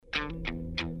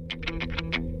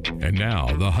And now,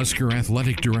 the Husker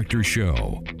Athletic Director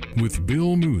Show with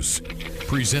Bill Moose,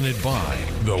 presented by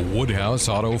the Woodhouse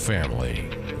Auto Family.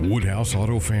 Woodhouse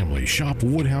Auto Family. Shop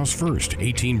Woodhouse first.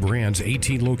 18 brands,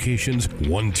 18 locations,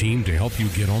 one team to help you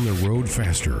get on the road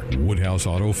faster. Woodhouse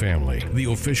Auto Family,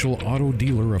 the official auto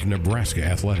dealer of Nebraska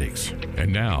Athletics.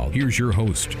 And now, here's your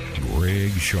host,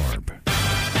 Greg Sharp.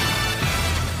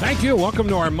 Thank you. Welcome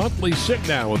to our monthly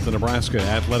sit-down with the Nebraska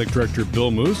Athletic Director, Bill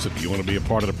Moose. If you want to be a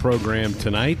part of the program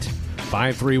tonight,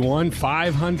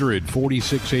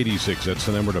 531-500-4686. That's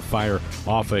the number to fire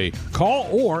off a call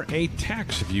or a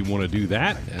text if you want to do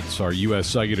that. That's our U.S.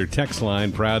 Cellular text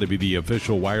line, proud to be the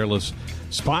official wireless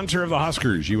sponsor of the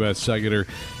Huskers. U.S. Cellular,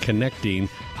 connecting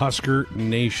Husker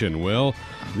Nation. Well,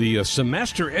 the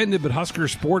semester ended, but Husker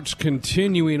sports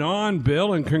continuing on,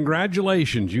 Bill, and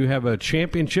congratulations. You have a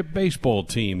championship baseball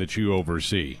team that you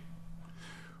oversee.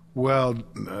 Well,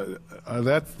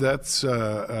 that's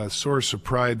a source of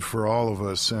pride for all of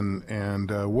us,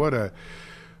 and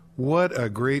what a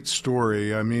great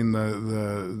story. I mean,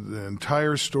 the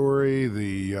entire story,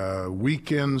 the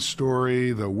weekend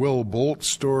story, the Will Bolt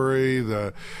story,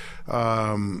 the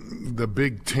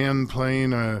Big Ten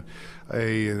playing a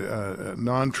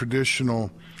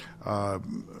non-traditional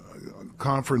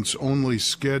conference-only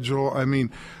schedule. I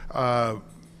mean,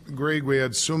 Greg, we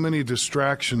had so many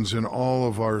distractions in all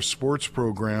of our sports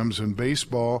programs, and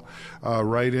baseball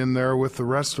right in there with the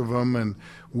rest of them, and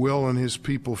Will and his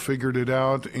people figured it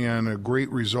out, and a great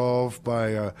resolve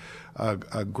by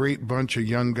a great bunch of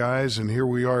young guys, and here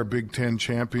we are, Big Ten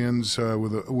champions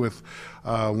with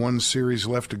one series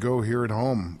left to go here at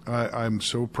home. I'm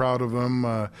so proud of them,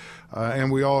 and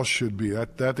we all should be.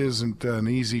 That isn't an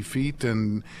easy feat,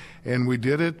 and we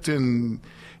did it, and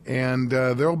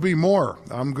there'll be more.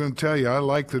 I'm going to tell you, I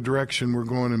like the direction we're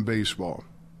going in baseball.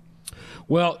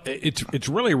 Well, it's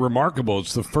really remarkable.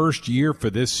 It's the first year for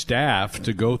this staff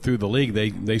to go through the league.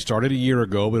 They started a year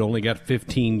ago, but only got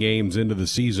 15 games into the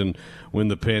season when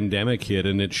the pandemic hit,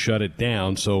 and it shut it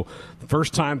down. So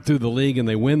first time through the league, and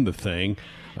they win the thing.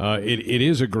 It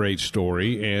is a great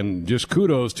story, and just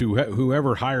kudos to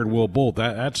whoever hired Will Bolt.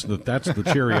 That's the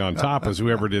cherry on top, is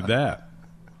whoever did that.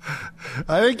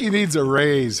 I think he needs a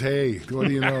raise. Hey, what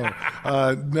do you know?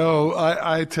 No,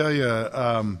 I tell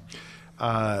you,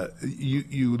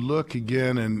 you look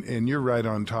again, and you're right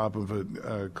on top of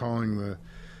it, calling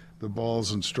the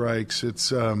balls and strikes.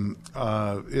 It's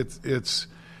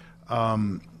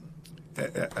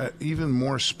even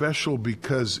more special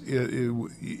because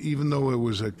even though it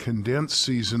was a condensed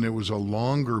season, it was a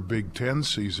longer Big Ten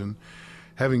season,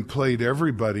 having played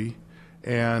everybody.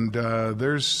 And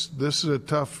this is a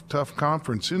tough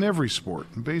conference in every sport.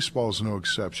 Baseball is no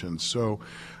exception. So,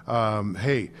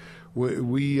 hey,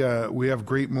 we have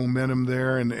great momentum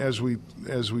there. And as we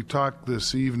talk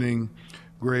this evening,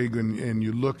 Greg, and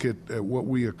you look at what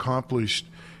we accomplished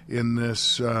in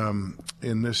this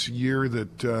year,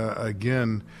 that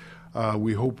again,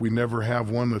 we hope we never have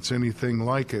one that's anything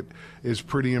like it, is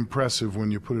pretty impressive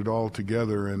when you put it all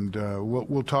together. And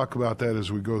we'll talk about that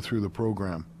as we go through the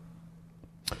program.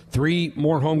 3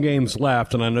 more home games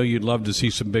left, and I know you'd love to see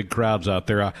some big crowds out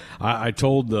there. I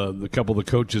told the couple of the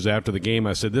coaches after the game,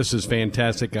 I said, this is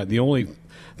fantastic. The only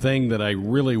thing that I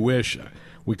really wish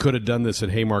we could have done this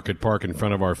at Haymarket Park in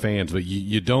front of our fans, but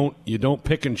you don't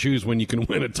pick and choose when you can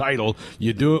win a title.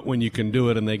 You do it when you can do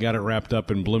it, and they got it wrapped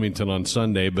up in Bloomington on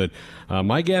Sunday. But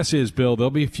my guess is, Bill, there'll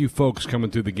be a few folks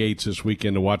coming through the gates this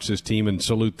weekend to watch this team and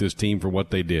salute this team for what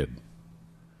they did.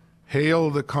 Hail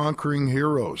the conquering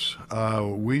heroes.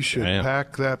 We should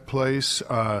pack that place.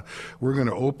 We're going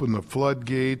to open the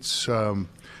floodgates. I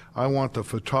want the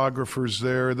photographers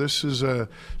there. This is a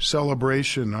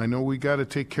celebration. I know we got to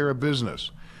take care of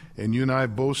business. And you and I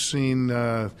have both seen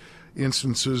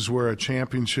instances where a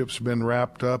championship's been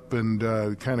wrapped up and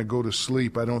kind of go to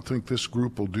sleep. I don't think this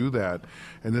group will do that.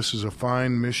 And this is a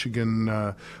fine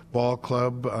Michigan ball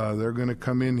club. They're going to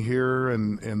come in here,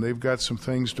 and they've got some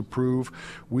things to prove.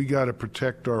 We got to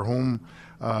protect our home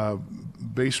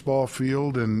baseball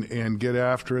field and get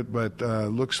after it, but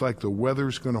looks like the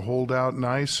weather's going to hold out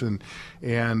nice, and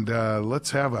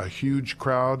let's have a huge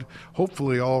crowd,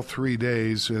 hopefully all 3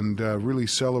 days, and really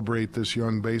celebrate this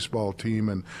young baseball team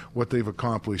and what they've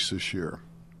accomplished this year.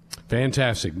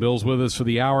 Fantastic. Bill's with us for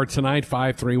the hour tonight,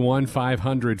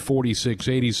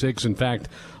 531-500-4686. In fact,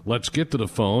 let's get to the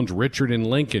phones. Richard in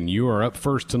Lincoln, you are up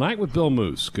first tonight with Bill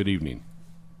Moose. Good evening.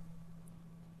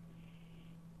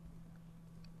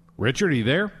 Richard, are you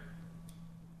there?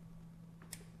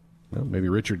 Well, maybe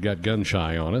Richard got gun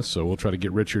shy on us, so we'll try to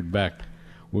get Richard back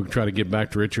we'll try to get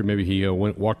back to Richard. Maybe he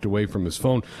walked away from his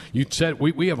phone. You said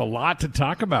we have a lot to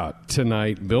talk about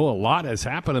tonight, Bill. A lot has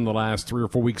happened in the last 3 or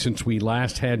 4 weeks since we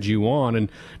last had you on.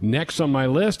 And next on my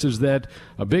list is that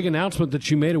a big announcement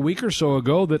that you made a week or so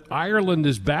ago that Ireland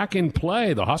is back in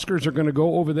play. The Huskers are going to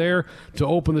go over there to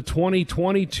open the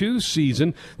 2022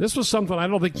 season. This was something I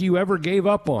don't think you ever gave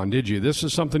up on, did you? This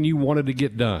is something you wanted to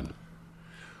get done.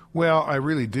 Well, I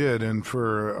really did, and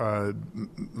for a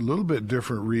little bit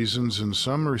different reasons in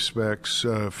some respects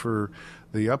for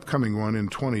the upcoming one in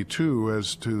 22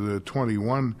 as to the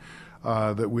 21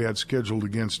 that we had scheduled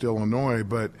against Illinois.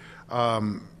 But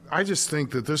I just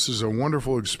think that this is a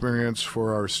wonderful experience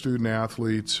for our student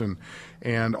athletes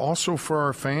and also for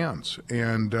our fans.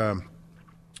 And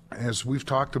as we've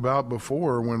talked about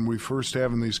before when we first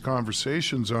having these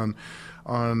conversations on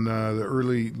the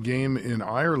early game in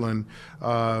Ireland,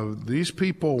 these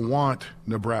people want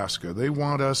Nebraska. They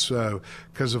want us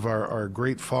because of our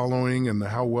great following and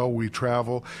how well we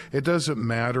travel. It doesn't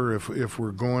matter if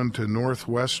we're going to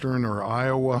Northwestern or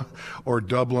Iowa or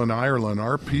Dublin, Ireland.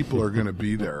 Our people are going to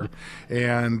be there.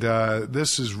 And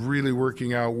this is really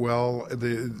working out well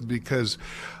because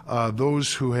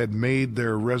those who had made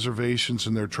their reservations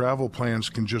and their travel plans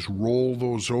can just roll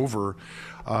those over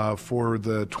for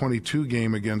the 22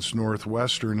 game against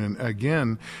Northwestern, and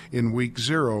again in week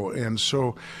 0. And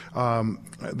so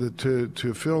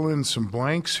to fill in some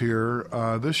blanks here,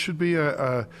 this should be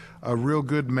a real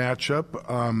good matchup.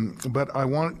 But I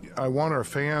want our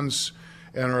fans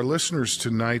and our listeners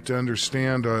tonight to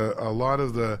understand a lot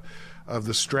of the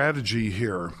strategy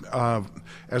here.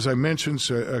 As I mentioned, it's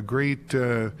a great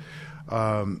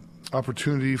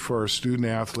opportunity for our student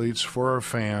athletes, for our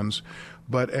fans.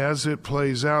 But as it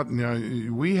plays out,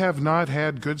 we have not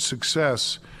had good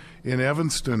success in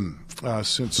Evanston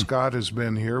since Scott has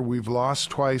been here. We've lost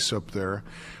twice up there.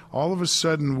 All of a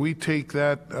sudden, we take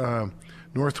that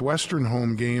Northwestern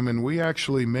home game and we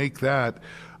actually make that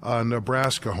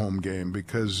Nebraska home game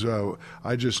because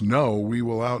I just know we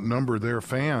will outnumber their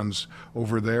fans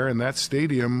over there, and that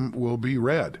stadium will be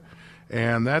red.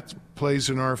 And that plays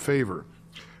in our favor.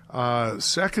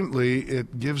 Secondly,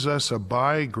 it gives us a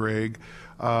bye, Greg,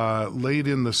 late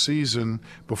in the season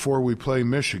before we play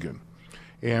Michigan.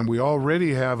 And we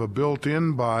already have a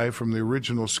built-in bye from the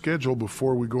original schedule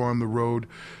before we go on the road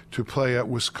to play at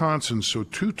Wisconsin. So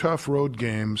 2 tough road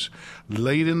games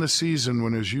late in the season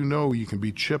when, as you know, you can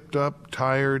be chipped up,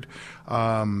 tired,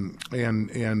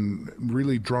 and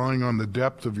really drawing on the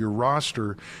depth of your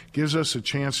roster gives us a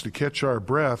chance to catch our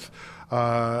breath.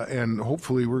 And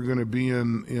hopefully we're going to be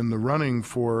in the running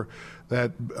for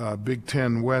that Big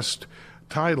Ten West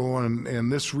title, and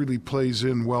this really plays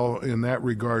in well in that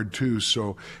regard too.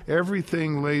 So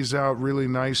everything lays out really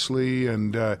nicely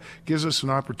and gives us an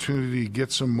opportunity to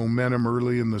get some momentum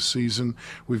early in the season.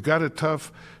 We've got a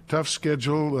tough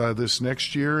schedule this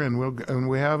next year, and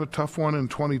we have a tough one in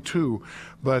 22.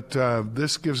 But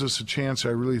this gives us a chance,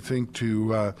 I really think,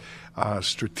 to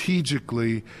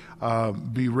strategically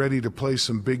be ready to play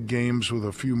some big games with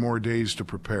a few more days to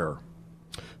prepare.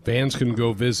 Fans can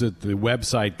go visit the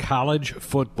website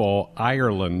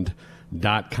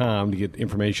collegefootballireland.com to get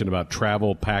information about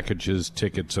travel, packages,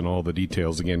 tickets, and all the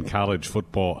details. Again,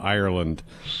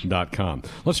 collegefootballireland.com.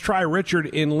 Let's try Richard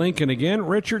in Lincoln again.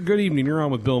 Richard, good evening. You're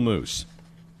on with Bill Moose.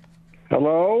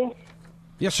 Hello?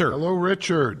 Yes, sir. Hello,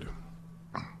 Richard.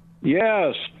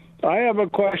 Yes. I have a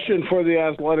question for the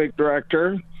athletic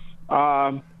director.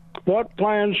 What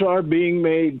plans are being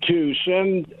made to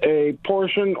send a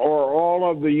portion or all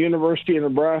of the University of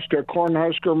Nebraska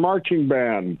Cornhusker marching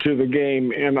band to the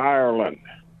game in Ireland?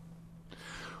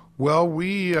 Well,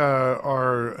 we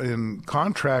are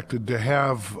contracted to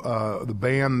have the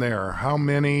band there. How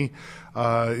many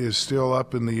is still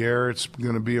up in the air. It's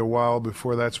going to be a while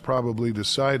before that's probably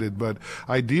decided. But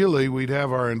ideally, we'd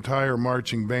have our entire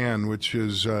marching band, which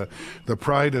is the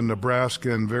pride of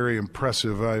Nebraska and very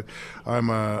impressive. I'm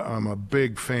a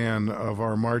big fan of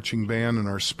our marching band and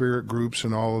our spirit groups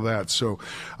and all of that. So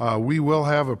we will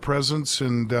have a presence,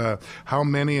 and how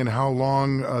many and how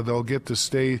long they'll get to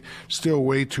stay, still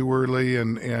way too early,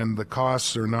 and the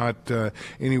costs are not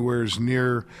anywhere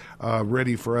near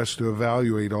ready for us to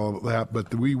evaluate all of that.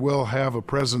 But we will have a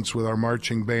presence with our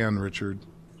marching band, Richard.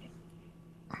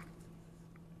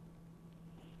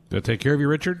 Did I take care of you,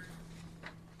 Richard?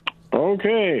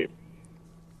 Okay.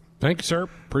 Thank you, sir.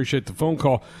 Appreciate the phone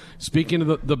call. Speaking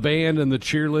of the band and the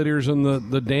cheerleaders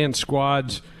and the dance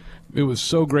squads, it was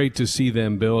so great to see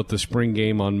them, Bill, at the spring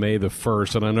game on May the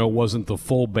 1st. And I know it wasn't the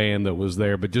full band that was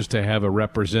there, but just to have a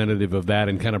representative of that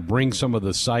and kind of bring some of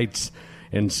the sights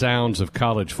and sounds of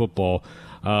college football.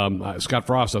 Scott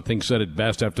Frost, I think, said it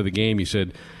best after the game. He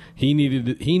said he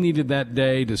needed that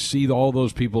day to see all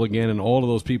those people again, and all of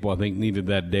those people, I think, needed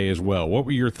that day as well. What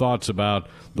were your thoughts about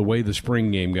the way the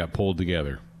spring game got pulled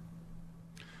together?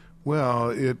 Well,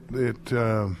 it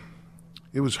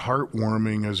was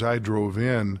heartwarming as I drove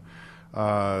in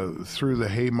through the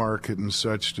Haymarket and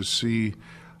such to see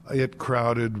it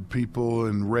crowded, people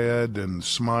in red and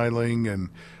smiling, and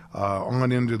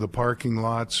on into the parking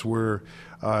lots where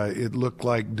it looked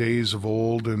like days of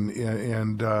old, and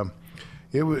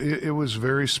it was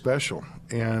very special.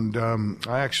 And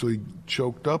I actually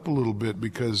choked up a little bit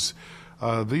because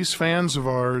these fans of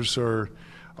ours are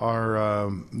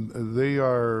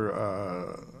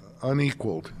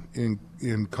unequaled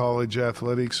in college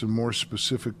athletics, and more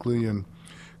specifically in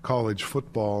college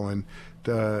football. And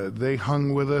they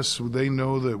hung with us. They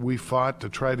know that we fought to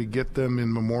try to get them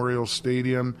in Memorial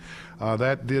Stadium.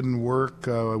 That didn't work.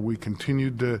 We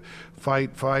continued to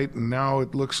fight, and now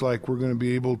it looks like we're going to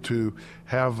be able to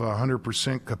have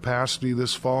 100% capacity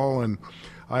this fall, and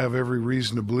I have every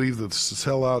reason to believe that the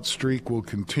sellout streak will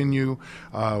continue.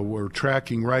 We're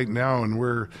tracking right now, and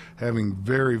we're having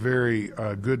very, very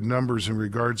good numbers in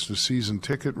regards to season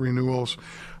ticket renewals.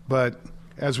 But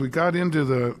as we got into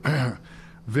the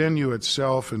venue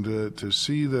itself, and to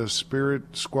see the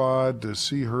Spirit Squad, to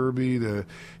see Herbie, to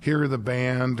hear the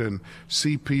band, and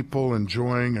see people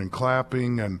enjoying and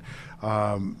clapping, and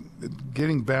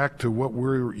getting back to what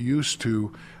we're used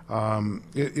to,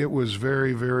 it was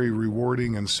very, very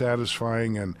rewarding and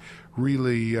satisfying, and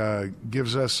really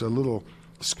gives us a little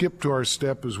skip to our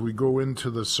step as we go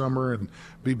into the summer and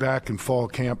be back in fall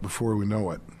camp before we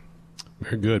know it.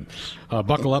 Very good.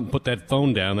 Buckle up and put that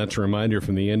phone down. That's a reminder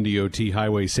from the NDOT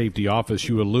Highway Safety Office.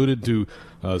 You alluded to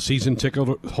season ticket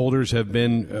holders have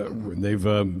been they've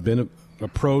been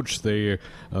approached. The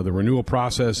renewal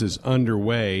process is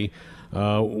underway.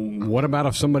 What about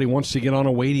if somebody wants to get on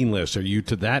a waiting list? Are you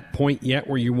to that point yet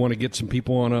where you want to get some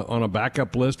people on a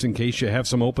backup list in case you have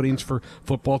some openings for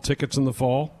football tickets in the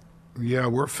fall? Yeah,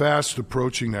 we're fast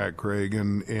approaching that, Craig,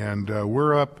 and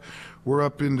we're up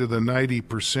into the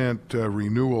 90%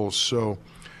 renewals. So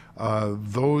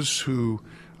those who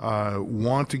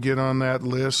want to get on that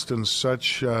list and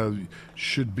such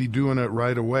should be doing it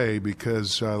right away,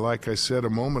 because like I said a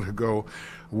moment ago,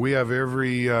 we have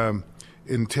every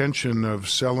intention of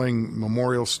selling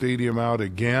Memorial Stadium out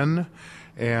again,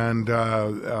 and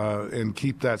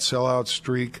keep that sellout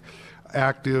streak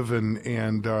active,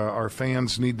 and our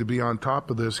fans need to be on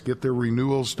top of this, get their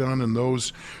renewals done, and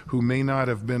those who may not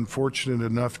have been fortunate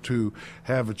enough to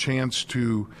have a chance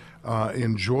to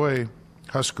enjoy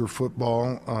Husker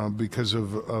football because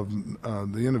of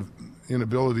the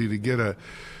inability to get a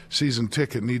season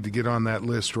ticket need to get on that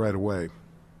list right away.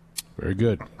 Very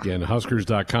good. Again,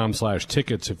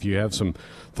 Huskers.com/tickets. If you have some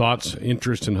thoughts,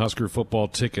 interest in Husker football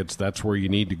tickets, that's where you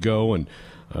need to go. And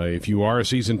if you are a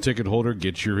season ticket holder,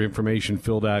 get your information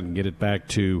filled out and get it back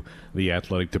to the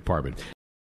athletic department.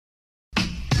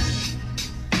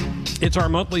 It's our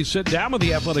monthly sit-down with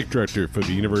the athletic director for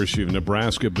the University of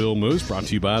Nebraska, Bill Moos, brought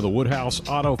to you by the Woodhouse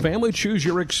Auto Family. Choose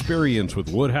your experience with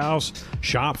Woodhouse.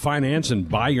 Shop, finance, and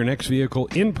buy your next vehicle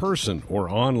in person or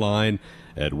online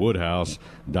at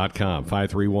woodhouse.com.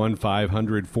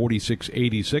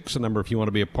 531-500-4686, the number if you want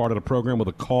to be a part of the program with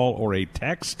a call or a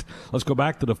text. Let's go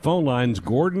back to the phone lines.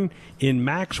 Gordon in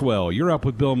Maxwell, you're up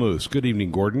with Bill Moos. Good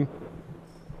evening, Gordon.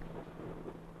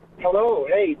 Hello.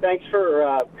 Hey, thanks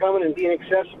for coming and being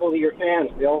accessible to your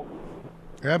fans, Bill.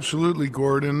 Absolutely,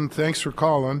 Gordon. Thanks for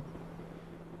calling.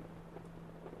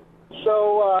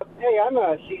 So, hey, I'm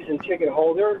a season ticket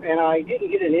holder, and I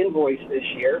didn't get an invoice this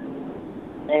year.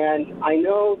 And I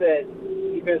know that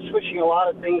you've been switching a lot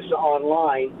of things to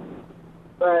online,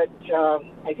 but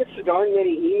I get so darn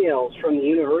many emails from the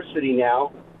university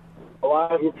now, a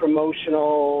lot of them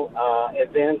promotional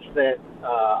events that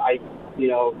I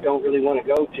don't really want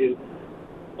to go to.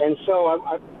 And so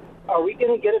are we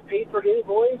going to get a paper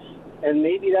invoice? And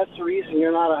maybe that's the reason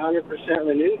you're not 100%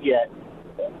 renewed yet.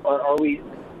 Or are we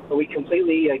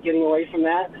completely getting away from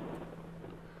that?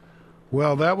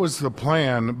 Well, that was the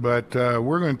plan, but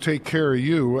we're going to take care of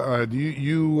you. Have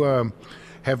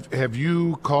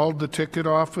you called the ticket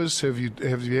office? Have you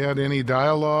had any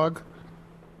dialogue?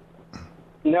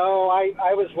 No,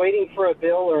 I was waiting for a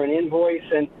bill or an invoice,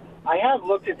 and I have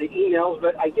looked at the emails,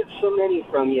 but I get so many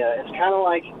from you. It's kind of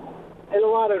like, and a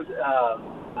lot of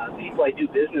people I do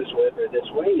business with are this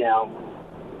way now.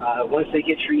 Once they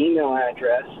get your email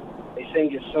address, they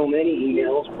send you so many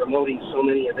emails promoting so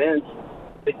many events.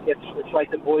 It's like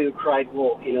the boy who cried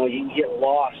wolf. You get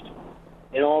lost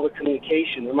in all the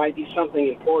communication. There might be something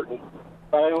important,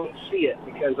 but I don't see it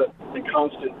because of the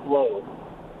constant flow.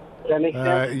 Does that make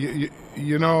sense?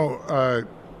 You know,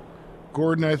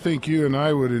 Gordon, I think you and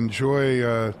I would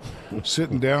enjoy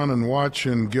sitting down and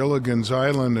watching Gilligan's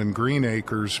Island and Green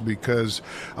Acres, because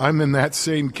I'm in that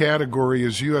same category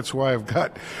as you. That's why I've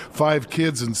got 5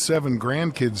 kids and 7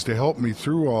 grandkids to help me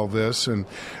through all this. And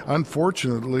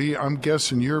unfortunately, I'm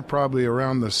guessing you're probably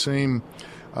around the same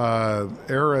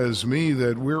era as me,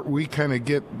 that we kind of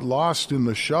get lost in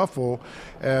the shuffle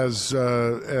as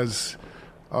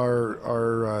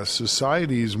our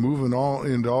society is moving all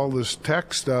into all this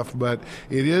tech stuff. But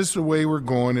it is the way we're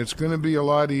going. It's going to be a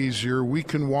lot easier. We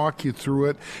can walk you through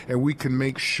it, and we can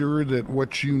make sure that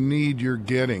what you need you're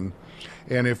getting.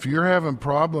 And if you're having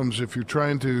problems, if you're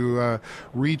trying to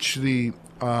reach the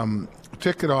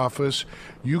ticket office,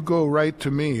 you go right to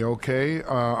me, okay?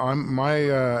 My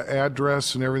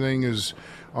address and everything is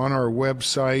on our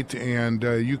website, and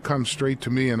you come straight to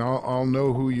me, and I'll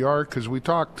know who you are because we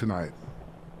talked tonight.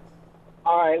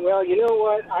 All right. Well, you know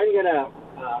what? I'm gonna.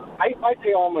 I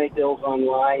pay all my bills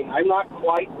online. I'm not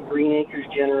quite the Green Acres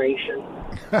generation.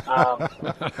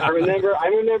 I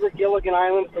remember Gilligan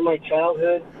Island from my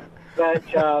childhood, but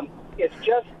it's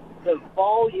just the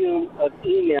volume of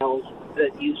emails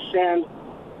that you send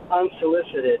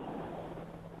unsolicited.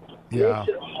 Yeah. Makes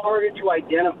it harder to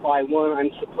identify one I'm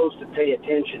supposed to pay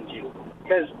attention to.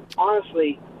 Because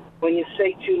honestly, when you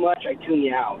say too much, I tune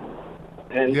you out.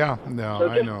 And yeah. No, so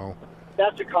I know.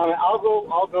 That's a comment. I'll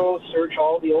go search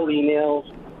all the old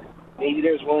emails. Maybe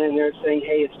there's one in there saying,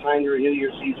 "Hey, it's time to renew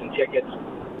your season tickets."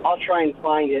 I'll try and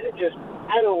find it.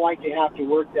 I don't like to have to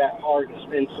work that hard to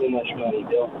spend so much money,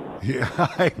 Bill. Yeah,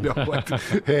 I know.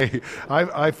 Hey,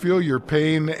 I feel your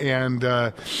pain, and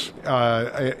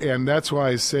that's why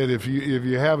I said if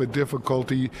you have a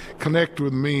difficulty, connect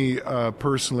with me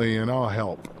personally, and I'll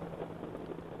help.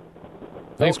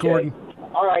 Thanks, okay. Gordon.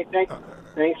 All right, thanks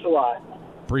a lot.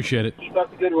 Appreciate it. Keep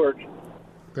up the good work.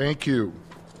 Thank you.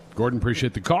 Gordon,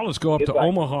 appreciate the call. Let's go up Goodbye. to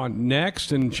Omaha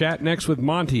next and chat next with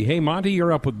Monty. Hey, Monty,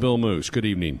 you're up with Bill Moose. Good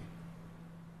evening.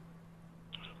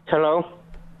 Hello?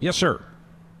 Yes, sir.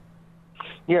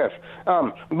 Yes.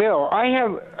 Bill, I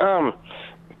have,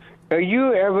 are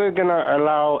you ever going to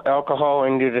allow alcohol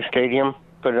into the stadium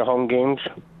for the home games?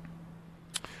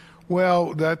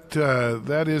 Well,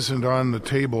 that isn't on the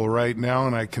table right now,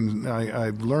 and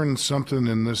I've learned something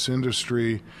in this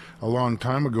industry a long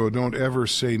time ago. Don't ever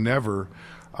say never.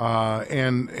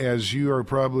 And as you are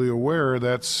probably aware,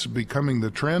 that's becoming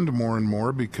the trend more and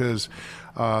more, because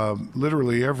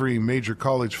literally every major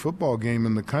college football game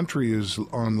in the country is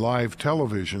on live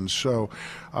television. So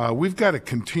we've got to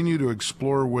continue to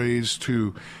explore ways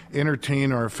to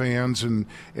entertain our fans and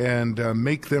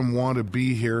make them want to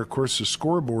be here. Of course, the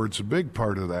scoreboard's a big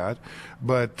part of that,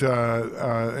 but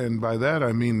and by that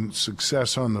I mean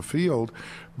success on the field.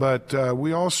 But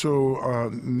we also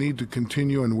need to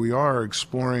continue, and we are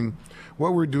exploring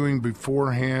what we're doing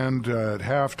beforehand, at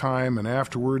halftime and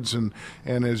afterwards, and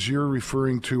as you're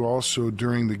referring to, also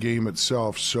during the game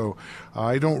itself. So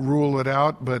I don't rule it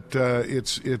out, but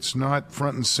it's not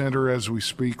front and center as we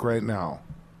speak right now.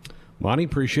 Monty,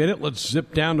 appreciate it. Let's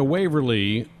zip down to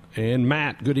Waverly. And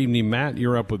Matt, good evening, Matt.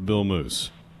 You're up with Bill Moose.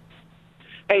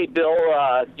 Hey, Bill,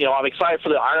 I'm excited for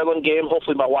the Ireland game.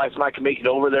 Hopefully my wife and I can make it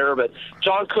over there. But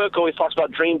John Cook always talks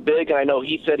about dream big, and I know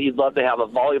he said he'd love to have a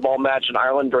volleyball match in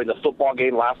Ireland during the football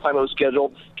game last time it was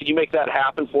scheduled. Can you make that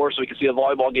happen for us so we can see a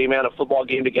volleyball game and a football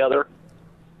game together?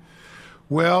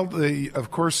 Well,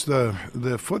 of course,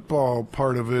 the football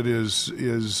part of it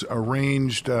is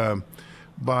arranged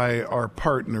by our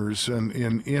partners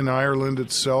in Ireland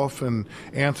itself and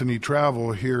Anthony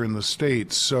Travel here in the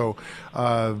States. So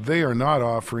they are not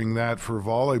offering that for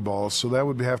volleyball, so that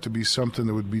would have to be something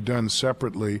that would be done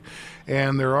separately.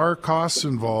 And there are costs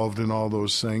involved in all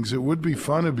those things. It would be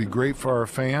fun. It would be great for our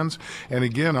fans. And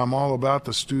again, I'm all about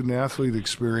the student-athlete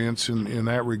experience in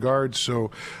that regard.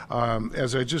 So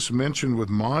as I just mentioned with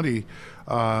Monty,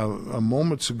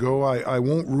 moments ago, I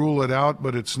won't rule it out,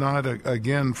 but it's not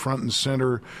again front and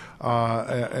center.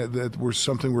 That we're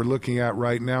something we're looking at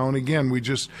right now. And again, we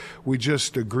just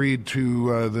agreed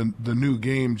to the new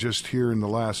game just here in the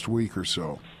last week or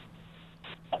so.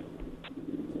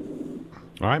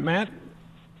 All right, Matt.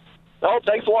 Oh,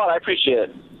 thanks a lot. I appreciate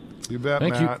it. You bet,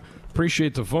 Thank Matt. you.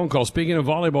 Appreciate the phone call. Speaking of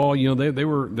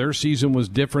volleyball, their season was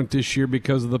different this year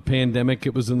because of the pandemic.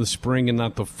 It was in the spring and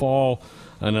not the fall.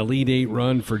 An Elite Eight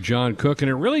run for John Cook,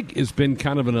 and it really has been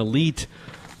kind of an elite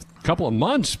couple of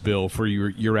months, Bill, for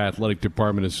your athletic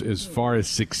department as far as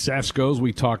success goes.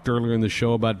 We talked earlier in the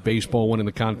show about baseball winning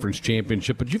the conference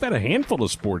championship, but you've had a handful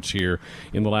of sports here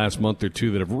in the last month or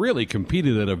two that have really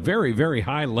competed at a very, very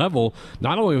high level,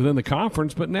 not only within the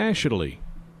conference but nationally.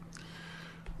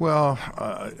 Well,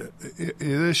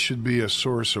 this should be a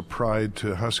source of pride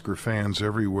to Husker fans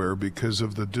everywhere because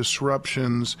of the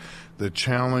disruptions, the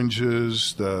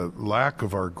challenges, the lack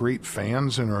of our great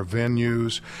fans in our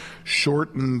venues,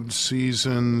 shortened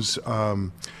seasons,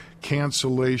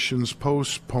 cancellations,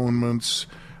 postponements,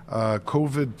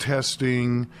 COVID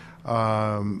testing,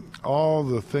 all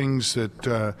the things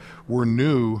that were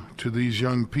new to these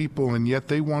young people, and yet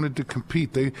they wanted to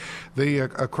compete. They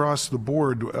across the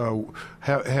board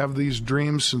have these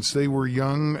dreams since they were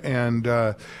young, and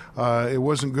it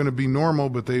wasn't going to be normal,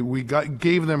 but we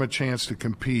gave them a chance to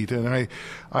compete. And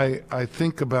I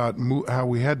think about how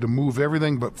we had to move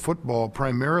everything but football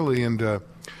primarily into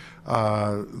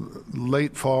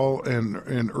late fall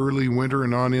and early winter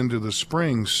and on into the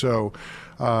spring. So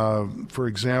for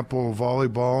example,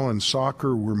 volleyball and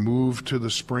soccer were moved to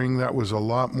the spring. That was a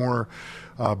lot more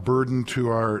burden to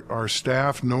our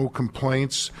staff. No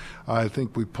complaints. I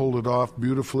think we pulled it off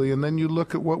beautifully. And then you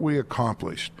look at what we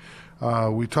accomplished.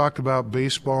 We talked about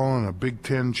baseball and a Big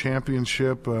Ten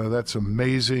championship. That's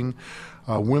amazing.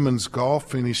 Women's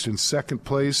golf finished in second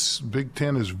place. Big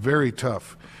Ten is very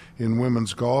tough in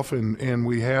women's golf, and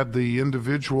we had the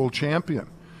individual champion.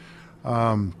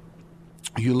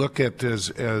 You look at,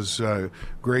 as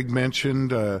Greg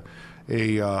mentioned, a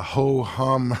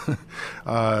ho-hum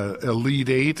Elite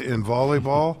Eight in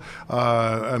volleyball.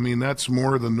 I mean, that's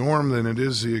more the norm than it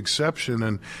is the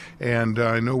exception. And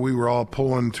I know we were all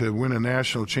pulling to win a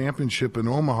national championship in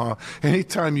Omaha.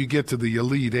 Anytime you get to the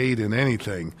Elite Eight in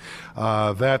anything,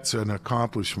 that's an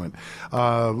accomplishment.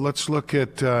 Let's look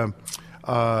at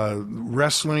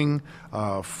wrestling,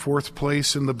 fourth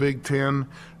place in the Big Ten.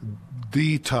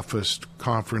 The toughest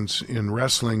conference in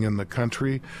wrestling in the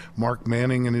country. Mark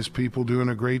Manning and his people doing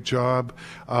a great job.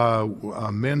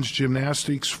 Men's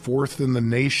gymnastics, fourth in the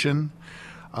nation.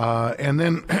 And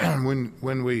then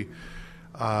when we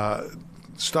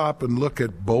stop and look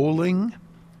at bowling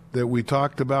that we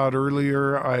talked about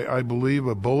earlier, I believe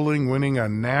a bowling winning a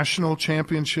national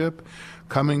championship,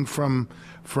 coming from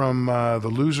the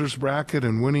losers bracket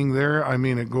and winning there. I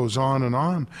mean, it goes on and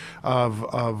on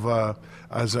of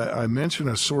as I mentioned,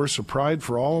 a source of pride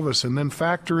for all of us. And then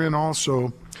factor in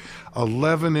also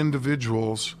 11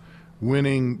 individuals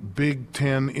winning Big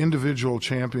Ten individual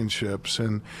championships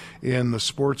and in the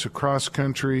sports of cross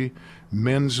country,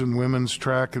 men's and women's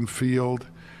track and field,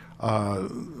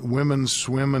 women's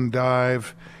swim and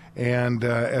dive, and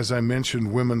as I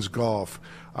mentioned, women's golf.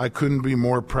 I couldn't be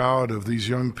more proud of these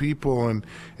young people and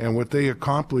what they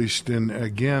accomplished in,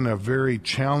 again, a very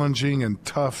challenging and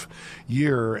tough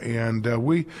year. And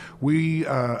we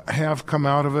have come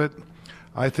out of it,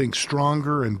 I think,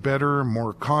 stronger and better,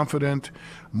 more confident,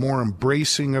 more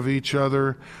embracing of each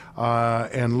other.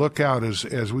 And look out,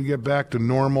 as we get back to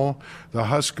normal, the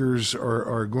Huskers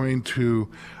are going to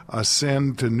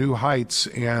ascend to new heights,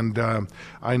 and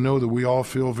I know that we all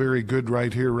feel very good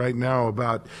right here, right now,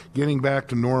 about getting back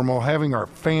to normal, having our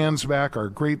fans back, our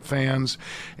great fans,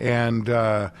 and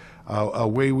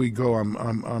away we go.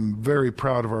 I'm very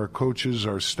proud of our coaches,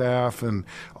 our staff, and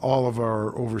all of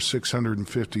our over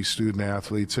 650 student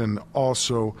athletes, and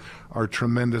also our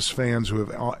tremendous fans who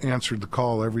have answered the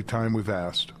call every time we've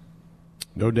asked.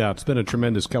 No doubt. It's been a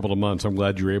tremendous couple of months. I'm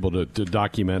glad you were able to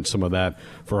document some of that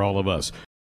for all of us.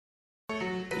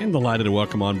 And delighted to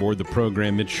welcome on board the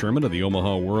program Mitch Sherman of the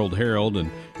Omaha World Herald,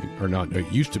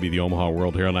 it used to be the Omaha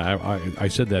World Herald. I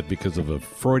said that because of a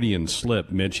Freudian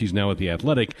slip, Mitch. He's now at The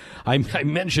Athletic. I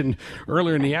mentioned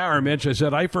earlier in the hour, Mitch, I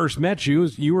said I first met you.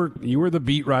 You were the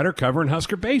beat writer covering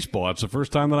Husker baseball. That's the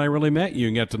first time that I really met you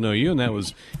and got to know you, and that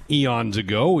was eons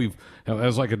ago. That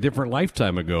was like a different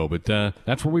lifetime ago, but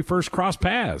that's where we first crossed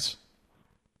paths.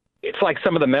 It's like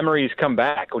some of the memories come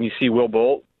back when you see Will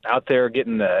Bolt out there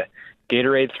getting the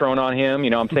Gatorade thrown on him.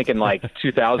 I'm thinking like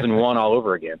 2001 all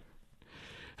over again.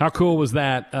 How cool was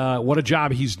that? What a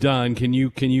job he's done. Can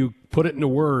you put it into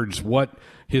words what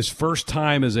his first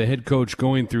time as a head coach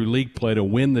going through league play to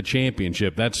win the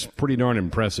championship? That's pretty darn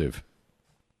impressive.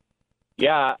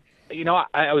 Yeah.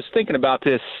 I was thinking about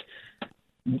this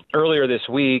earlier this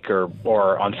week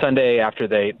or on Sunday after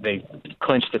they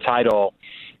clinched the title.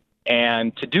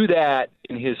 And to do that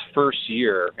in his first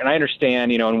year, and I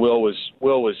understand, and Will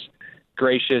was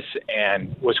gracious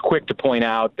and was quick to point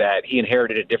out that he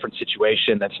inherited a different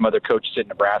situation than some other coaches in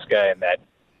Nebraska, and that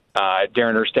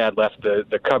Darren Erstad left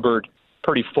the cupboard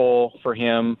pretty full for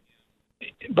him.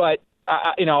 But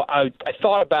I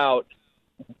thought about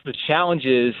the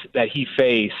challenges that he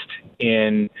faced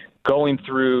in going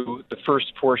through the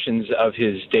first portions of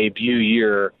his debut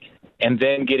year and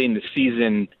then getting the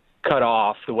season cut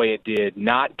off the way it did,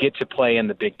 not get to play in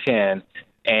the Big Ten,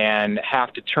 and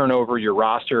have to turn over your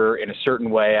roster in a certain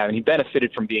way. I mean, he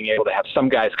benefited from being able to have some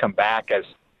guys come back as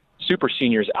super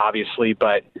seniors, obviously,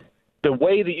 but the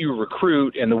way that you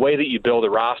recruit and the way that you build a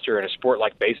roster in a sport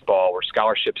like baseball, where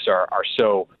scholarships are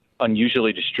so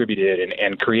unusually distributed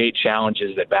and create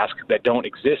challenges that don't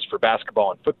exist for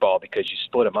basketball and football because you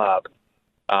split them up,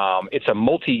 it's a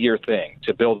multi-year thing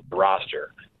to build the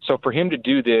roster. So for him to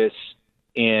do this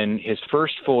in his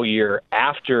first full year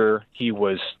after he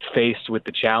was faced with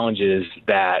the challenges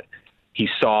that he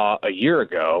saw a year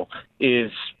ago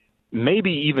is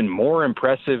maybe even more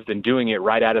impressive than doing it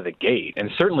right out of the gate,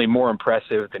 and certainly more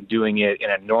impressive than doing it in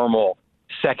a normal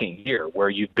second year where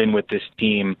you've been with this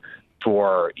team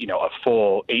for, a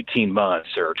full 18 months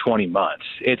or 20 months.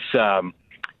 It's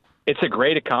a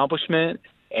great accomplishment,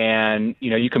 and,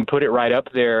 you can put it right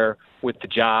up there with the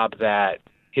job that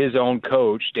his own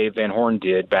coach, Dave Van Horn,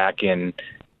 did back in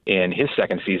his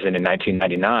second season in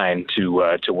 1999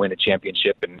 to win a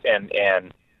championship.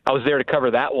 And I was there to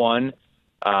cover that one.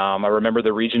 I remember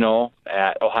the regional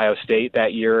at Ohio State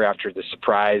that year after the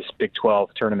surprise Big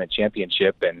 12 tournament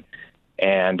championship.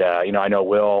 And I know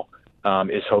Will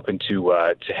is hoping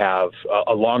to have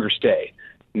a longer stay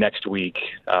next week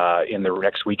in the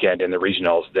next weekend in the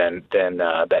regionals than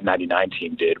that 99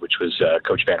 team did, which was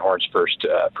Coach Van Horn's first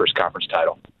conference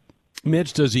title.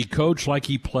 Mitch, does he coach like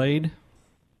he played?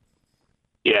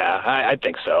 Yeah, I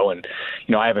think so. And,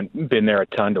 I haven't been there a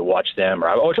ton to watch them.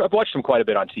 I've watched them quite a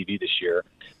bit on TV this year.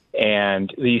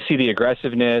 And you see the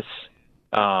aggressiveness.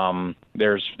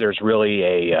 There's really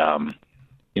a,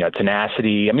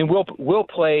 tenacity. I mean, Will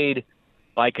played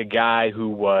like a guy who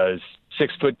was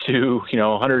 6'2",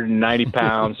 190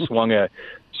 pounds, swung a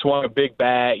big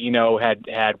bat,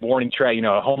 had warning track,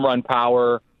 home run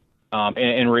power.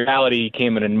 In reality, he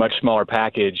came in a much smaller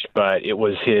package, but it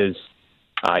was his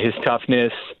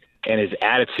toughness and his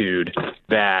attitude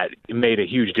that made a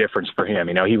huge difference for him.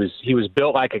 He was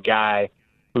built like a guy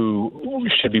who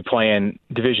should be playing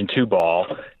Division II ball,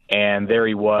 and there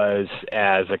he was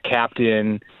as a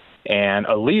captain and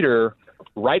a leader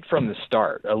right from the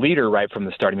start. I mean, he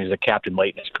was a captain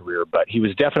late in his career, but he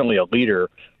was definitely a leader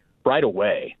right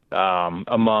away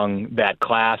among that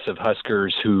class of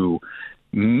Huskers who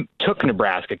carried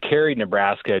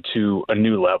Nebraska to a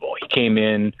new level. He came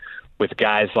in with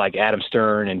guys like Adam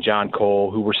Stern and John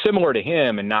Cole, who were similar to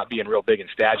him and not being real big in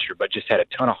stature, but just had a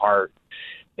ton of heart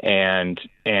and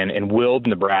willed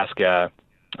Nebraska.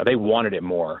 They wanted it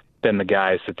more than the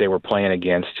guys that they were playing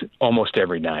against almost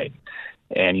every night.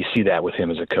 And you see that with him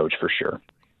as a coach for sure.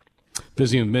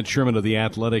 Visiting with Mitch Sherman of The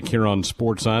Athletic here on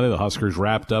Sports Night. The Huskers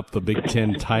wrapped up the Big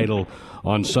Ten title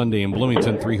on Sunday in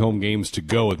Bloomington. 3 home games to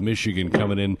go with Michigan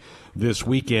coming in this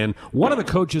weekend. One of the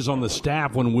coaches on the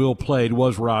staff when Will played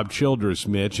was Rob Childress,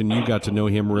 Mitch, and you got to know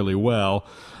him really well.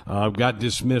 Got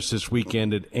dismissed this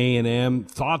weekend at A&M.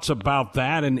 Thoughts about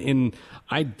that? And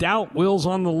I doubt Will's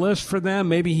on the list for them.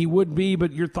 Maybe he would be,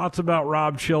 but your thoughts about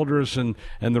Rob Childress and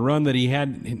the run that he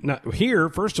had here,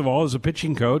 first of all, as a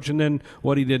pitching coach, and then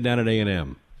what he did down at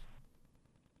A&M.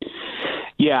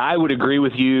 Yeah, I would agree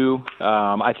with you.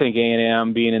 I think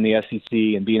A&M being in the SEC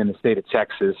and being in the state of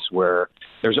Texas, where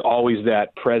there's always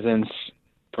that presence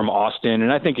from Austin,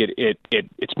 and I think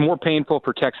it's more painful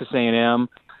for Texas A&M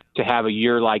to have a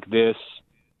year like this.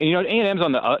 And A&M's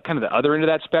on the kind of the other end of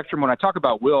that spectrum. When I talk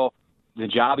about Will, the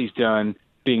job he's done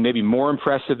being maybe more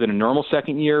impressive than a normal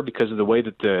second year because of the way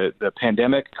that the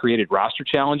pandemic created roster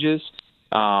challenges.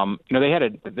 They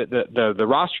had the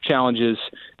roster challenges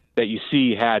that you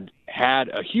see had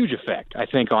a huge effect, I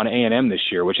think, on A&M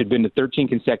this year, which had been to 13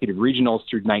 consecutive regionals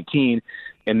through 19.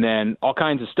 And then all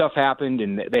kinds of stuff happened,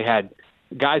 and they had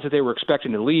guys that they were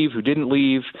expecting to leave who didn't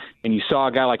leave. And you saw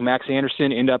a guy like Max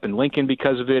Anderson end up in Lincoln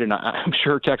because of it. And I'm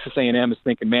sure Texas A&M is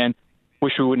thinking, man,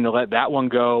 wish we wouldn't have let that one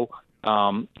go.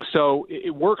 So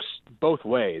it works both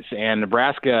ways. And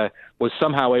Nebraska was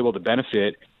somehow able to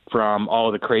benefit from all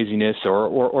of the craziness,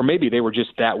 or maybe they were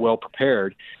just that well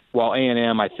prepared, while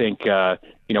A&M, I think,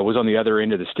 was on the other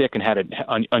end of the stick and had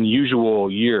an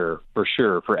unusual year for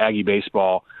sure for Aggie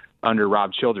baseball under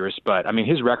Rob Childress. But, I mean,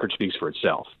 his record speaks for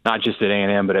itself, not just at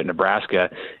A&M but at Nebraska.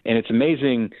 And it's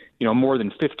amazing, more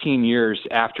than 15 years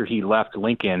after he left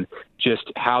Lincoln, just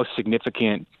how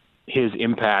significant his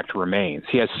impact remains.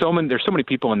 He has there's so many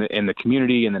people in the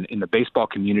community and in the baseball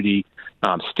community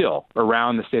still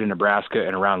around the state of Nebraska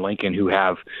and around Lincoln who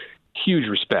have huge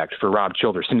respect for Rob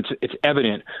Childress. And it's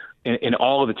evident in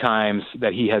all of the times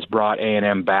that he has brought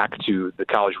A&M back to the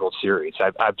College World Series.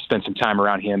 I've spent some time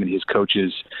around him and his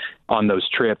coaches on those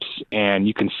trips, and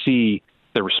you can see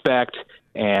the respect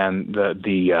and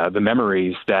the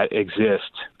memories that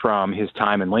exist from his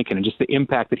time in Lincoln, and just the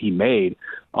impact that he made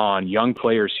on young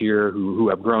players here who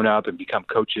have grown up and become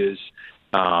coaches,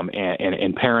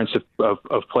 and parents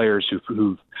of players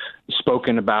who've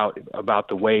spoken about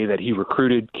the way that he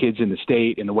recruited kids in the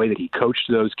state and the way that he coached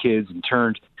those kids and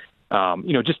turned,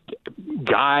 just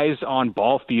guys on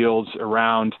ball fields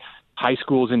around high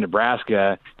schools in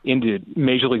Nebraska into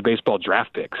Major League Baseball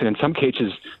draft picks, and in some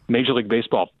cases, Major League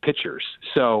Baseball pitchers.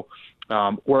 So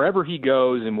wherever he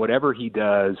goes and whatever he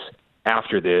does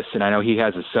after this, and I know he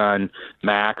has a son,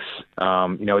 Max.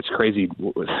 It's crazy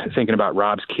thinking about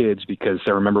Rob's kids because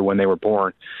I remember when they were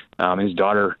born. His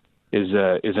daughter is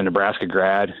a Nebraska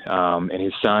grad, and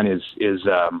his son is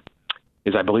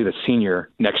I believe a senior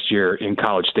next year in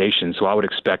College Station. So I would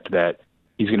expect that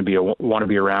he's going to want to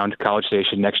be around College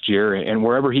Station next year, and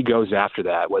wherever he goes after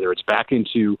that, whether it's back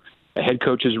into a head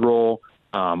coach's role,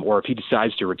 or if he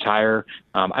decides to retire,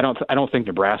 I don't think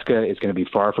Nebraska is going to be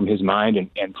far from his mind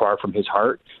and far from his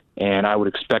heart. And I would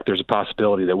expect there's a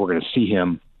possibility that we're going to see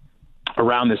him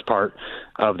around this part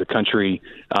of the country,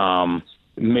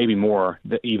 maybe more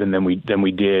even than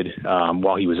we did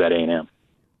while he was at A&M.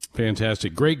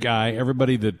 Fantastic. Great guy.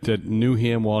 Everybody that knew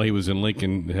him while he was in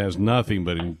Lincoln has nothing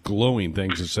but glowing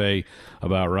things to say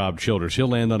about Rob Childress. He'll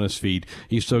land on his feet.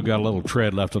 He's still got a little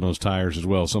tread left on those tires as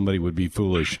well. Somebody would be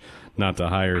foolish not to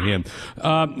hire him.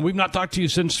 We've not talked to you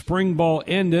since spring ball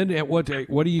ended. What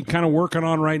are you kind of working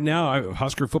on right now?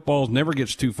 Husker football never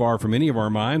gets too far from any of our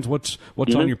minds. What's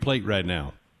on your plate right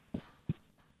now?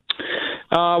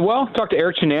 Talked to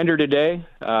Eric Chenander today.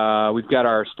 We've got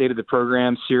our State of the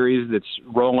Program series that's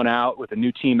rolling out with a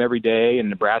new team every day, and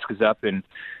Nebraska's up in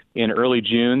early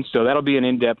June. So that'll be an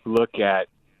in-depth look at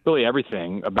really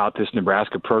everything about this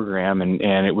Nebraska program,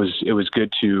 and it was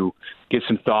good to get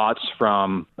some thoughts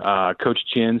from Coach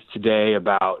Chins today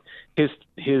about his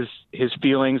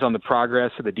feelings on the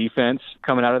progress of the defense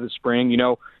coming out of the spring.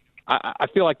 I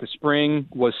feel like the spring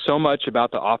was so much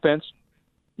about the offense,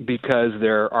 because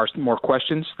there are more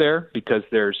questions there, because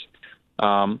there's been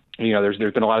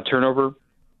a lot of turnover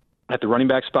at the running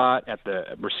back spot, at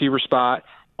the receiver spot,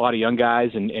 a lot of young guys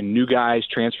and new guys,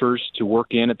 transfers to work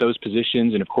in at those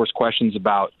positions, and of course questions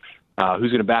about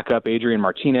who's going to back up Adrian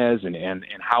Martinez and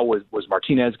how was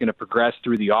Martinez going to progress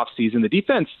through the offseason. The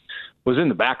defense was in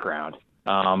the background,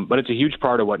 but it's a huge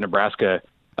part of what Nebraska,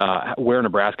 where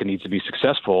Nebraska needs to be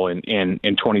successful in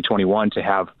 2021 to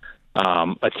have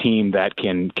a team that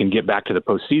can get back to the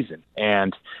postseason.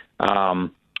 And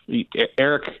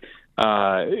Eric,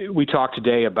 we talked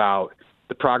today about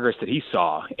the progress that he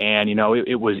saw, and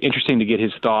it was interesting to get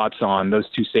his thoughts on those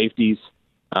two safeties,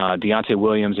 Deontay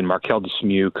Williams and Markel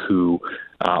Dismuke, who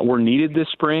were needed this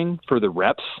spring for the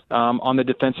reps on the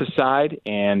defensive side,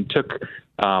 and took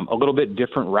a little bit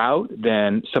different route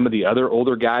than some of the other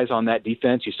older guys on that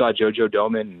defense. You saw JoJo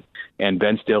Doman and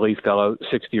Ben Stilley, fellow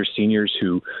sixth-year seniors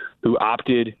who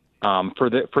opted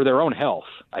for their own health,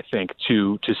 I think,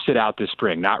 to sit out this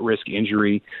spring, not risk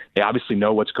injury. They obviously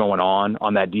know what's going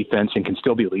on that defense and can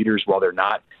still be leaders while they're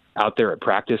not out there at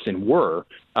practice, and were.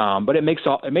 But it makes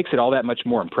it all that much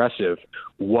more impressive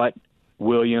what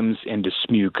Williams and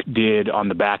Dismuke did on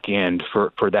the back end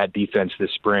for that defense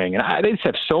this spring. And they just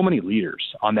have so many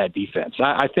leaders on that defense.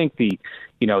 I think the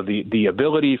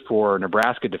ability for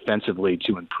Nebraska defensively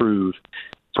to improve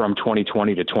from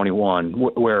 2020 to 21,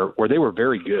 where they were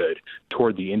very good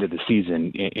toward the end of the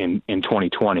season in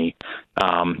 2020,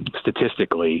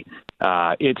 statistically,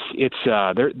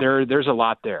 there's a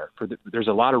lot there. There's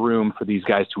a lot of room for these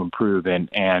guys to improve, and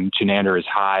Chenander is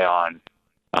high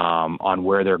on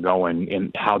where they're going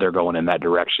and how they're going in that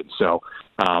direction. So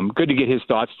good to get his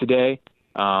thoughts today.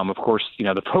 Of course,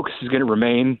 the focus is going to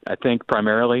remain, I think,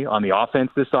 primarily on the offense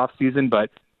this offseason, but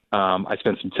I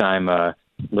spent some time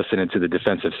listening to the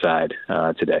defensive side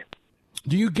today.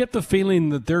 Do you get the feeling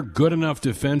that they're good enough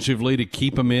defensively to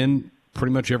keep them in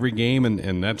pretty much every game?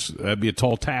 And that'd be a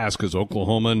tall task, because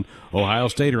Oklahoma and Ohio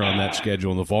State are on that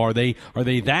schedule in the fall. Are they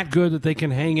that good that they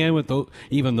can hang in with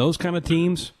even those kind of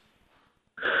teams?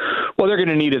 Well, they're going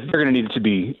to need it to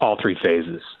be all three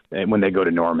phases when they go to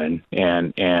Norman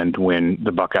and when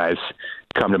the Buckeyes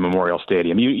come to Memorial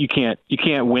Stadium. You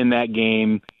can't win that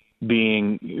game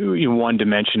being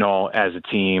one-dimensional as a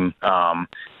team.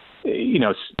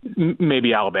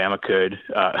 Maybe Alabama could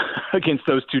against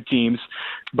those two teams,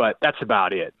 but that's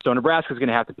about it. So Nebraska's going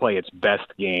to have to play its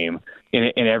best game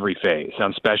in every phase,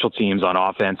 on special teams, on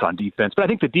offense, on defense. But I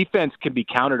think the defense can be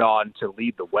counted on to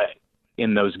lead the way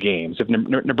in those games. If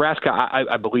Nebraska,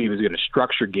 I believe, is going to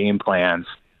structure game plans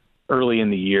early in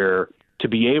the year to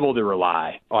be able to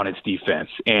rely on its defense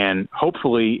and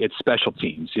hopefully its special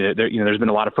teams. There's been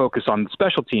a lot of focus on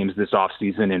special teams this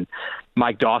offseason, and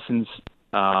Mike Dawson's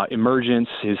emergence,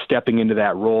 his stepping into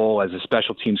that role as a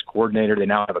special teams coordinator. They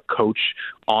now have a coach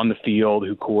on the field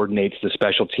who coordinates the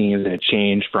special teams, and it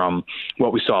changed from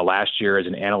what we saw last year as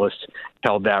an analyst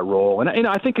held that role. And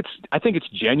I think it's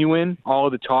genuine, all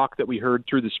of the talk that we heard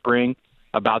through the spring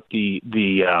about the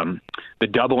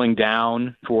doubling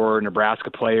down for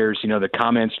Nebraska players. The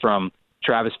comments from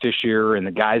Travis Fisher and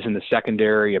the guys in the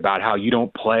secondary about how you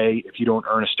don't play if you don't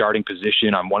earn a starting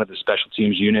position on one of the special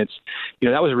teams units.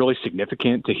 That was really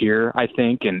significant to hear, I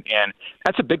think, and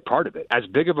that's a big part of it, as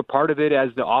big of a part of it as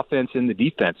the offense and the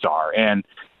defense are. And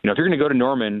if you're going to go to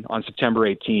Norman on September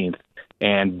 18th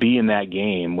and be in that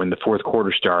game when the fourth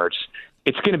quarter starts,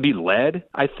 it's going to be led,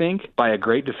 I think, by a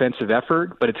great defensive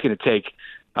effort, but it's going to take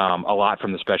a lot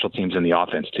from the special teams and the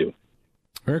offense too.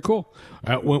 Very cool.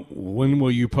 When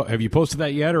will you have you posted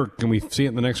that yet, or can we see it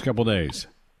in the next couple of days?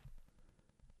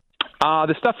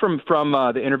 The stuff from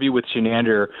the interview with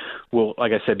Shenander will,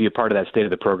 like I said, be a part of that State of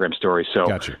the Program story. So,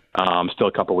 gotcha. Still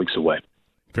a couple weeks away.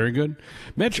 Very good,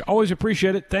 Mitch. Always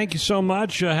appreciate it. Thank you so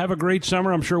much. Have a great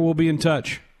summer. I'm sure we'll be in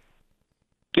touch.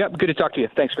 Yep, good to talk to you.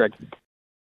 Thanks, Greg.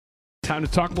 Time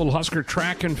to talk a little Husker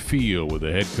track and field with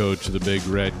the head coach of the Big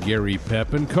Red, Gary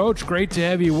Pepin. Coach, great to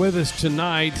have you with us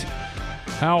tonight.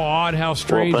 How odd, how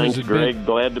strange has it Greg. been?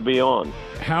 Glad to be on.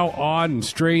 How odd and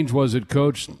strange was it,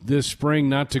 Coach, this spring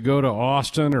not to go to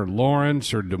Austin or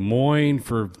Lawrence or Des Moines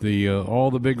for the all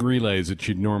the big relays that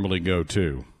you'd normally go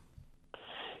to?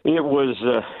 It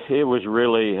was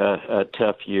really a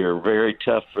tough year, very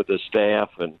tough for the staff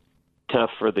and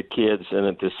tough for the kids, and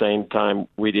at the same time,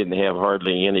 we didn't have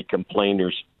hardly any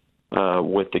complainers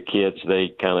with the kids.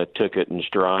 They kind of took it in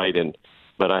stride,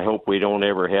 but I hope we don't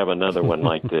ever have another one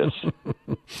like this.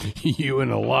 You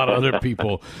and a lot of other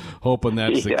people hoping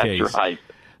that's the case. That's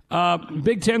right.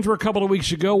 Big Tens were a couple of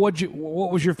weeks ago. What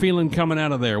was your feeling coming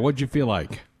out of there? What'd you feel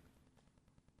like?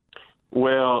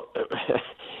 Well,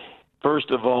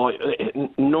 first of all,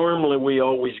 normally we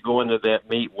always go into that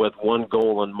meet with one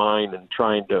goal in mind and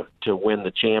trying to win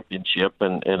the championship.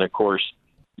 And of course,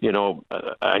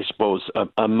 I suppose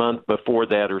a month before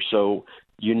that or so,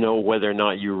 whether or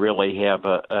not you really have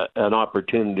an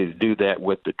opportunity to do that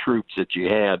with the troops that you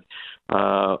had.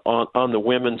 On the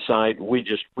women's side, we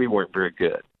weren't very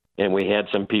good. And we had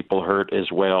some people hurt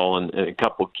as well, and a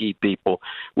couple key people,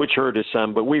 which hurt us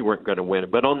some, but we weren't going to win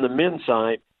it. But on the men's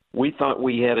side, we thought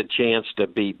we had a chance to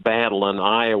be battling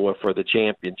Iowa for the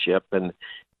championship,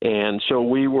 and so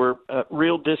we were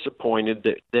real disappointed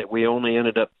that we only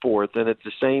ended up fourth. And at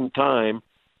the same time,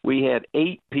 we had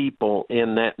 8 people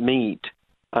in that meet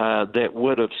that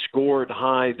would have scored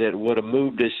high, that would have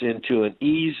moved us into an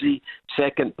easy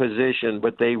second position,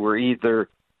 but they were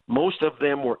most of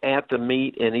them were at the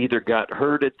meet and either got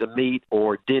hurt at the meet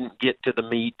or didn't get to the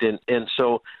meet, and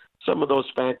so some of those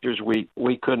factors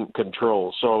we couldn't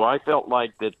control. So I felt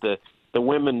like that the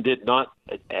women did not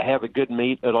have a good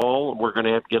meet at all. We're going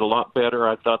to have to get a lot better.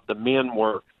 I thought the men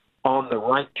were on the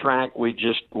right track. We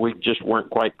just weren't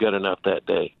quite good enough that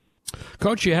day.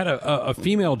 Coach, you had a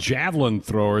female javelin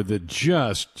thrower that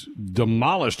just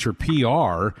demolished her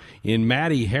PR in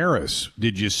Maddie Harris.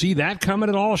 Did you see that coming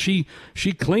at all? She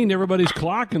cleaned everybody's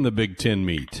clock in the Big Ten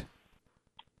meet.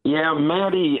 Yeah,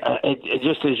 Maddie,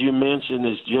 just as you mentioned,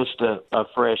 is just a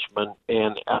freshman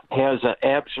and has an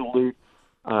absolute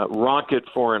rocket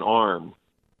for an arm.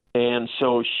 And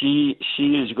so she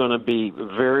is going to be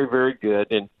very, very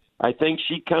good. And I think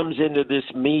she comes into this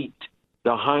meet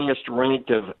the highest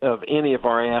ranked of any of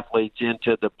our athletes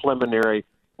into the preliminary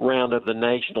round of the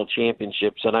national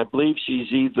championships. And I believe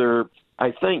she's either, I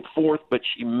think, fourth, but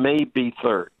she may be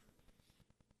third.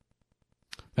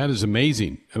 That is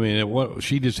amazing. I mean,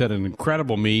 she just had an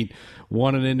incredible meet,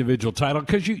 won an individual title,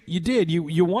 because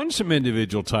you won some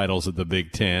individual titles at the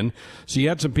Big Ten. So you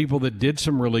had some people that did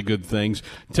some really good things.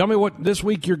 Tell me what, this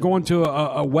week you're going to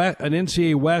an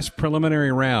NCAA West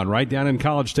preliminary round, right down in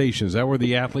College Station. Is that where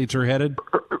the athletes are headed?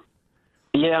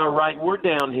 Yeah, right. We're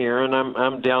down here, and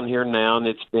I'm down here now, and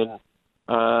it's been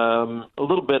a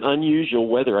little bit unusual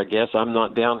weather, I guess. I'm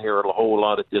not down here a whole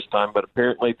lot at this time, but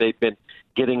apparently they've been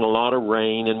getting a lot of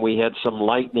rain, and we had some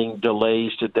lightning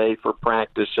delays today for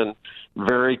practice, and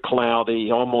very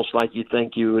cloudy, almost like you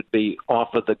think you would be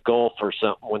off of the Gulf or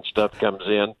something when stuff comes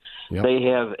in. Yep. They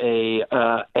have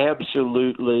a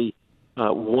absolutely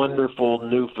wonderful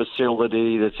new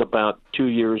facility that's about 2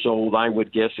 years old. I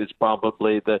would guess it's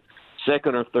probably the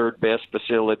second or third best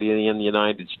facility in the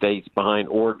United States behind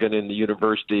Oregon and the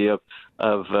University of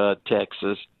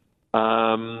Texas.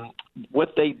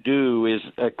 What they do is,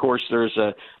 of course, there's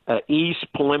a East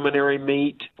preliminary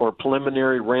meet or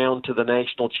preliminary round to the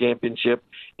national championship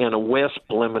and a West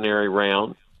preliminary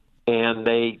round. And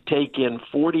they take in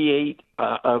 48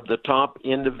 of the top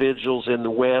individuals in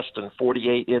the West and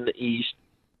 48 in the East.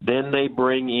 Then they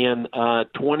bring in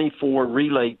 24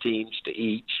 relay teams to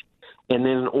each. And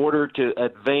then in order to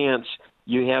advance,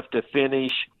 you have to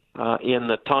finish in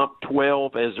the top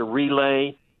 12 as a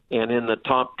relay and in the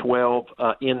top 12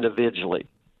 individually.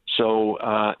 So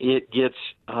it gets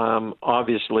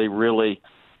obviously really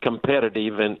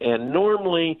competitive. And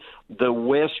normally the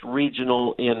West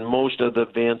Regional in most of the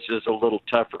events is a little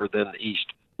tougher than the East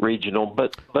Regional,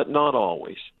 but not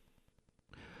always.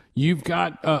 You've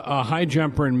got a high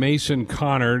jumper in Mason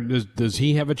Connor. Does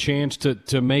he have a chance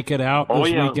to make it out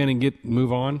this weekend and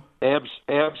move on?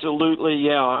 Absolutely,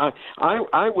 yeah.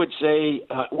 I would say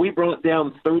we brought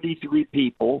down 33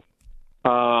 people,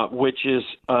 which is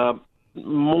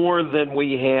more than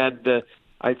we had.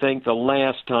 I think the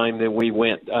last time that we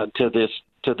went to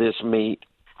this meet,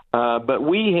 but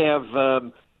we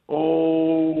have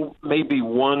maybe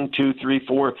 1, 2, 3,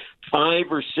 4, 5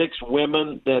 or 6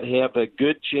 women that have a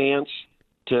good chance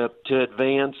to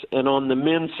advance, and on the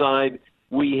men's side,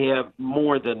 we have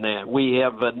more than that. We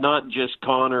have not just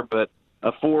Connor, but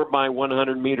a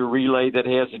 4x100 meter relay that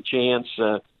has a chance.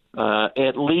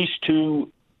 At least 2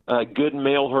 good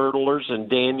male hurdlers in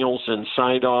Daniels and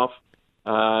Sidoff.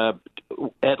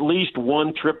 At least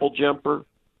 1 triple jumper.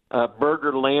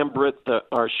 Berger Lambert,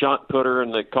 our shot putter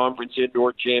and the conference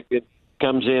indoor champion,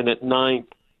 comes in at 9th.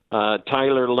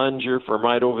 Tyler Lunger from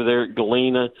right over there at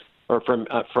Galena, or from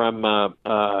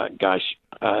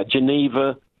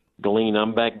Geneva. Galena,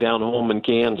 I'm back down home in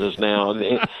Kansas now.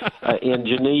 In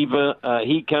Geneva,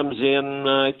 he comes in,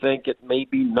 I think, at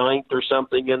maybe 9th or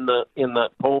something in the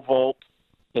pole vault.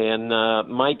 And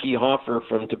Mikey Hoffer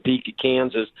from Topeka,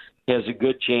 Kansas, has a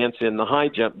good chance in the high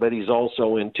jump, but he's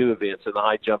also in 2 events, in the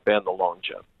high jump and the long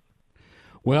jump.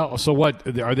 Well, so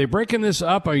what are they breaking this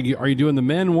up? Are you doing the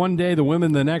men one day, the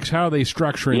women the next? How are they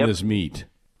structuring this meet?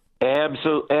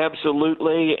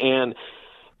 Absolutely, and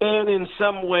in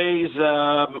some ways,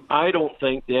 I don't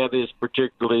think that is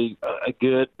particularly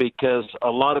good, because a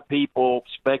lot of people,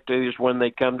 spectators, when they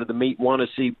come to the meet, want to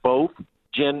see both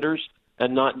genders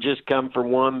and not just come for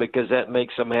one, because that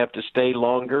makes them have to stay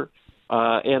longer.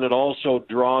 And it also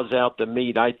draws out the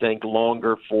meet, I think,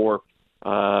 longer for,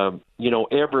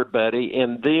 everybody.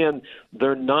 And then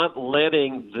they're not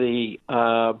letting the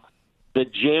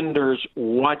genders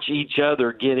watch each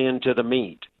other get into the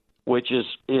meet, which is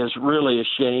really a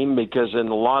shame, because in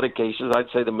a lot of cases,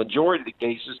 I'd say the majority of the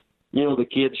cases, the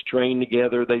kids train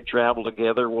together, they travel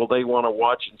together. Well, they want to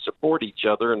watch and support each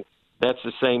other. And that's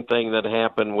the same thing that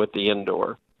happened with the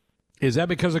indoor. Is that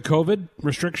because of COVID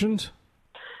restrictions?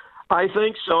 I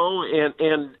think so,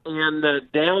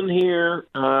 and down here,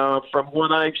 from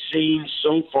what I've seen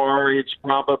so far, it's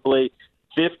probably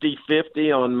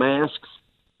 50-50 on masks.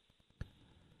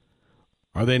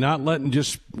 Are they not letting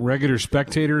just regular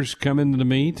spectators come into the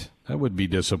meet? That would be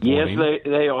disappointing. Yes,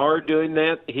 they are doing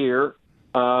that here,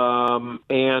 and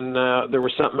there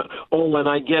was something. Oh, and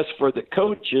I guess for the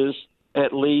coaches,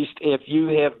 at least, if you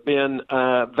have been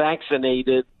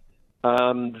vaccinated,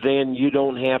 then you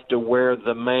don't have to wear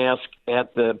the mask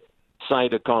at the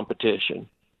site of competition.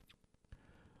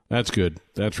 That's good.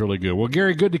 That's really good. Well,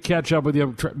 Gary, good to catch up with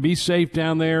you. Be safe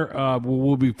down there.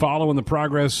 We'll be following the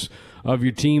progress of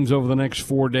your teams over the next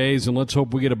 4 days, and let's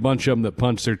hope we get a bunch of them that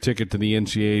punch their ticket to the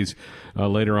NCAAs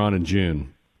later on in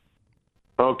June.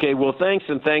 Okay, well, thanks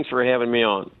for having me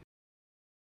on.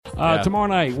 Tomorrow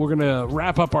night, we're going to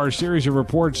wrap up our series of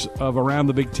reports of around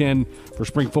the Big Ten for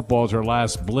spring football as our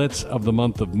last blitz of the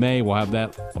month of May. We'll have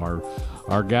that.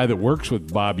 Our guy that works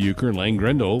with Bob Uecker, Lane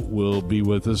Grindle, will be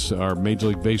with us, our Major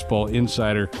League Baseball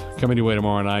insider, coming your way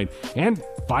tomorrow night. And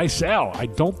Bicel, I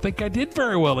don't think I did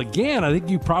very well again. I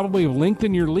think you probably have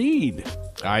lengthened your lead.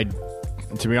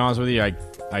 To be honest with you,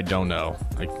 I don't know.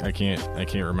 I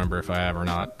can't remember if I have or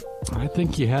not. I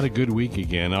think you had a good week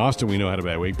again. Austin, we know had a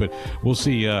bad week, but we'll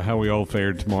see how we all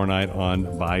fared tomorrow night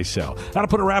on Buy Sell. That'll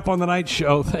put a wrap on the night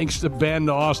show. Thanks to Ben,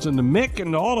 to Austin, to Mick,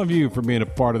 and to all of you for being a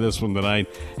part of this one tonight.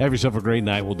 Have yourself a great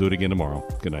night. We'll do it again tomorrow.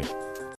 Good night.